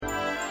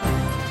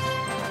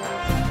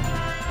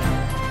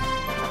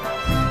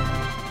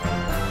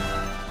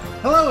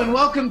and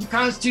welcome to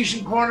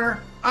Constitution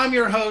Corner. I'm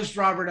your host,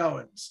 Robert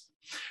Owens.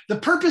 The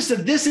purpose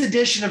of this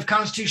edition of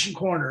Constitution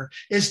Corner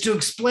is to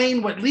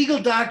explain what legal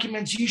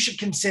documents you should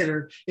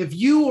consider if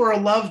you or a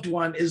loved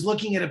one is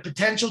looking at a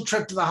potential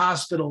trip to the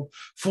hospital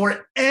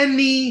for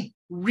any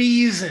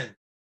reason.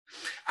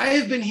 I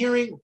have been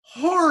hearing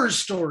horror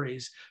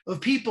stories of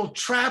people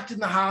trapped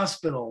in the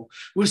hospital,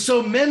 with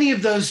so many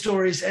of those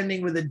stories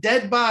ending with a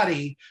dead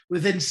body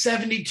within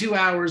 72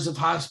 hours of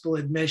hospital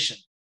admission.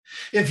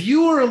 If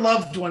you or a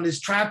loved one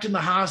is trapped in the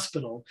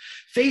hospital,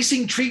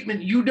 facing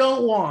treatment you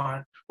don't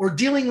want, or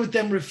dealing with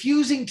them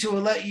refusing to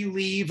let you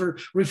leave or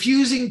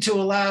refusing to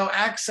allow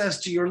access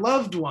to your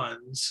loved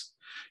ones,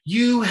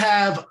 you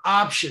have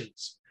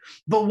options.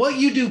 But what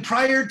you do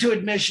prior to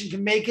admission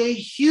can make a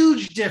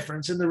huge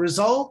difference in the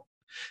result,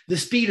 the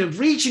speed of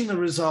reaching the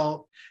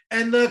result,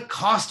 and the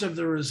cost of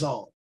the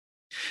result.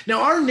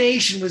 Now, our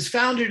nation was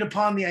founded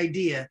upon the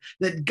idea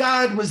that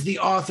God was the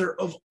author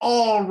of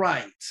all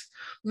rights,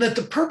 and that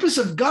the purpose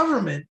of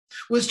government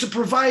was to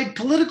provide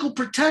political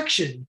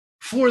protection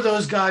for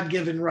those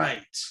God-given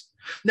rights.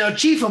 Now,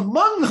 chief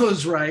among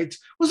those rights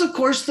was, of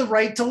course, the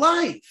right to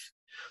life.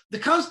 The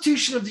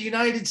Constitution of the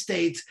United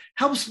States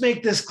helps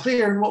make this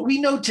clear in what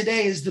we know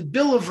today as the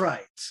Bill of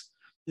Rights.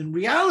 In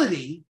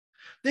reality,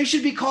 they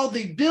should be called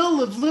the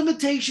Bill of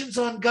Limitations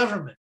on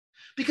Government,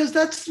 because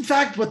that's in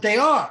fact what they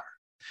are.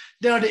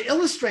 Now, to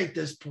illustrate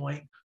this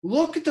point,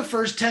 look at the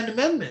first 10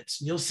 amendments,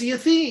 and you'll see a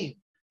theme.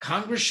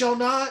 Congress shall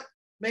not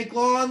make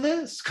law on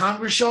this.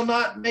 Congress shall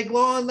not make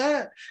law on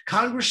that.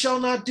 Congress shall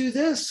not do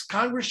this.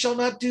 Congress shall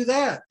not do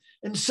that,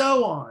 and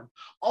so on,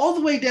 all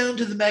the way down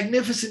to the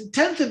magnificent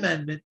 10th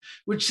Amendment,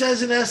 which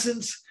says, in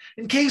essence,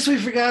 in case we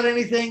forgot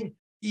anything,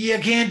 you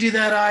can't do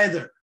that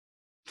either.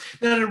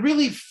 Now, to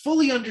really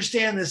fully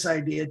understand this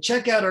idea,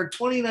 check out our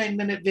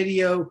 29-minute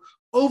video,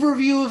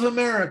 Overview of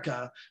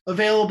America,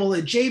 available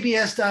at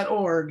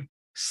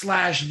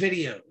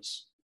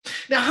jbs.org/videos.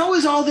 Now, how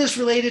is all this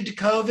related to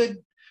COVID?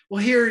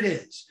 Well, here it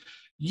is.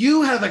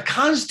 You have a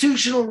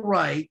constitutional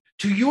right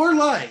to your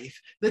life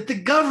that the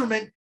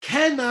government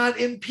cannot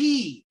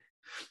impede.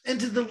 And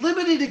to the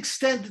limited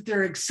extent that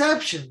there are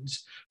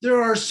exceptions, there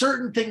are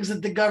certain things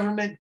that the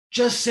government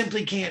just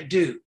simply can't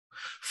do.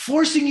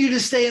 Forcing you to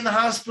stay in the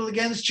hospital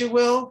against your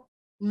will?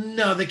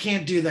 No, they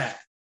can't do that.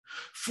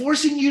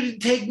 Forcing you to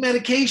take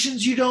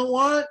medications you don't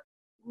want?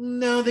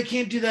 No, they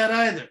can't do that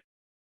either.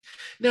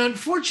 Now,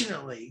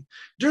 unfortunately,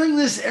 during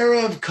this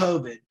era of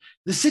COVID,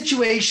 the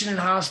situation in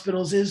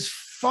hospitals is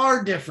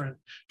far different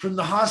from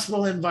the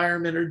hospital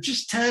environment or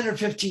just 10 or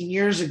 15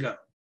 years ago.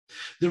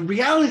 The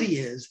reality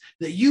is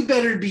that you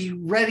better be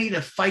ready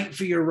to fight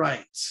for your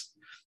rights.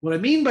 What I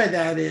mean by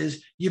that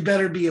is you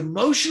better be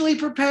emotionally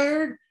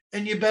prepared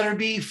and you better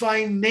be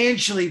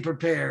financially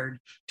prepared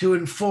to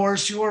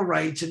enforce your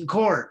rights in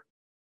court.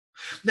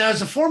 Now,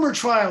 as a former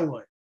trial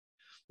lawyer,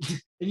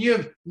 and you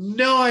have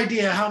no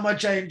idea how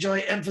much I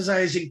enjoy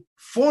emphasizing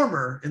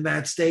former in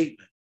that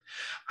statement,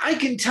 I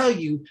can tell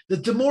you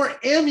that the more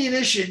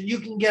ammunition you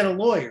can get a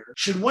lawyer,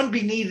 should one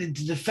be needed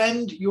to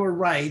defend your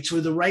rights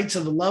or the rights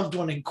of a loved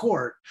one in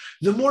court,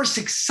 the more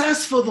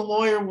successful the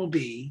lawyer will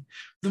be,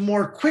 the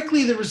more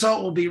quickly the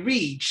result will be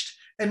reached,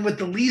 and with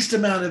the least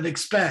amount of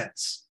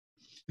expense.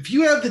 If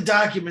you have the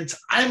documents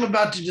I'm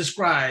about to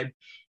describe,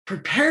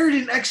 prepared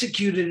and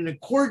executed in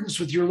accordance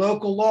with your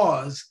local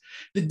laws,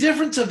 the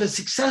difference of a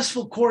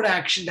successful court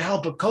action to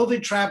help a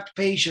COVID-trapped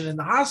patient in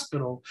the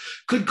hospital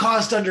could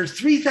cost under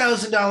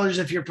 $3,000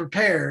 if you're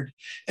prepared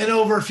and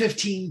over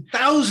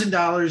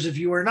 $15,000 if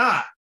you are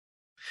not.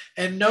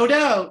 And no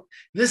doubt,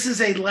 this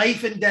is a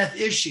life and death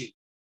issue.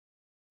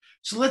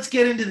 So let's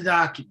get into the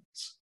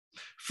documents.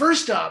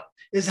 First up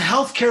is a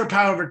healthcare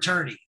power of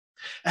attorney.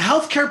 A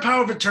healthcare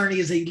power of attorney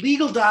is a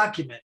legal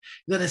document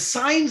that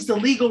assigns the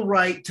legal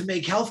right to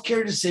make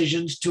healthcare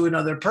decisions to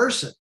another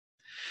person.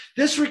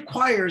 This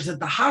requires that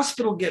the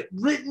hospital get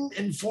written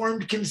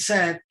informed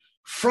consent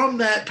from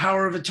that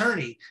power of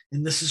attorney,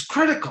 and this is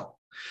critical.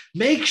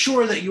 Make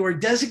sure that your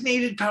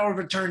designated power of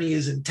attorney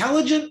is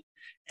intelligent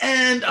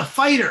and a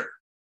fighter.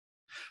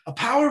 A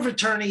power of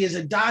attorney is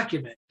a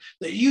document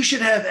that you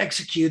should have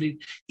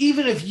executed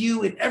even if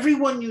you and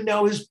everyone you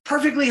know is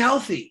perfectly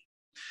healthy.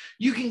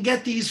 You can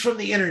get these from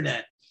the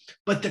internet,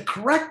 but the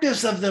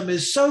correctness of them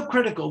is so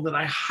critical that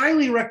I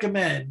highly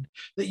recommend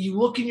that you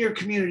look in your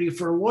community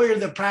for a lawyer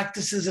that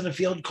practices in a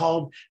field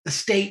called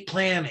estate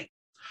planning.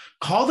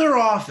 Call their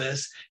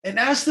office and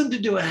ask them to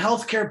do a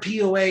healthcare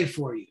POA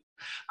for you.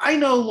 I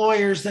know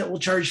lawyers that will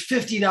charge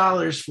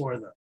 $50 for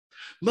them.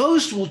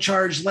 Most will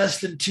charge less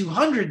than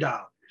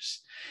 $200.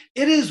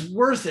 It is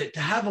worth it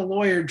to have a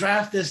lawyer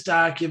draft this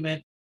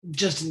document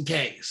just in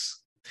case.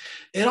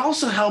 It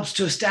also helps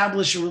to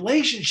establish a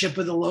relationship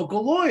with a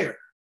local lawyer.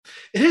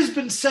 It has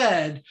been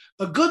said,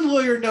 a good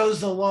lawyer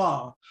knows the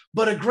law,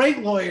 but a great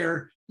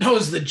lawyer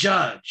knows the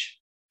judge.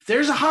 If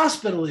there's a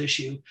hospital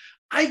issue,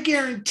 I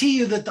guarantee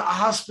you that the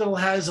hospital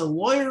has a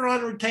lawyer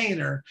on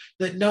retainer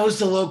that knows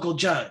the local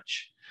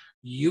judge.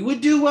 You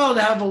would do well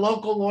to have a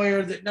local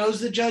lawyer that knows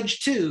the judge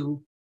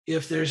too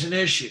if there's an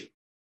issue.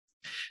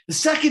 The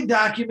second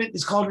document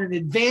is called an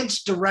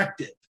advance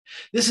directive.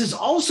 This is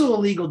also a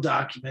legal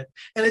document,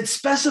 and it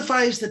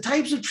specifies the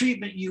types of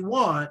treatment you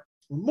want,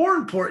 or more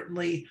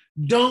importantly,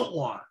 don't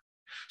want.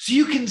 So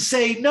you can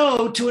say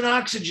no to an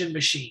oxygen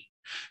machine,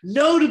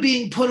 no to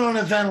being put on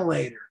a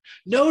ventilator,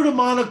 no to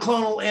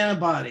monoclonal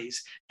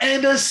antibodies,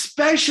 and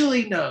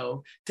especially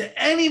no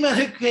to any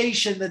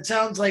medication that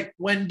sounds like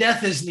when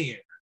death is near.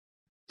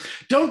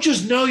 Don't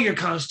just know your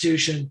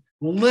Constitution,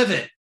 live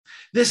it.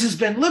 This has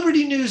been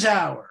Liberty News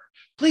Hour.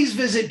 Please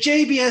visit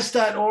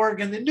jbs.org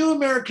and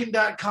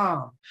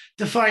thenewamerican.com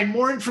to find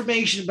more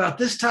information about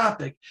this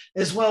topic,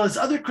 as well as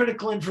other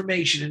critical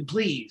information, and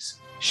please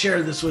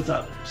share this with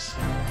others.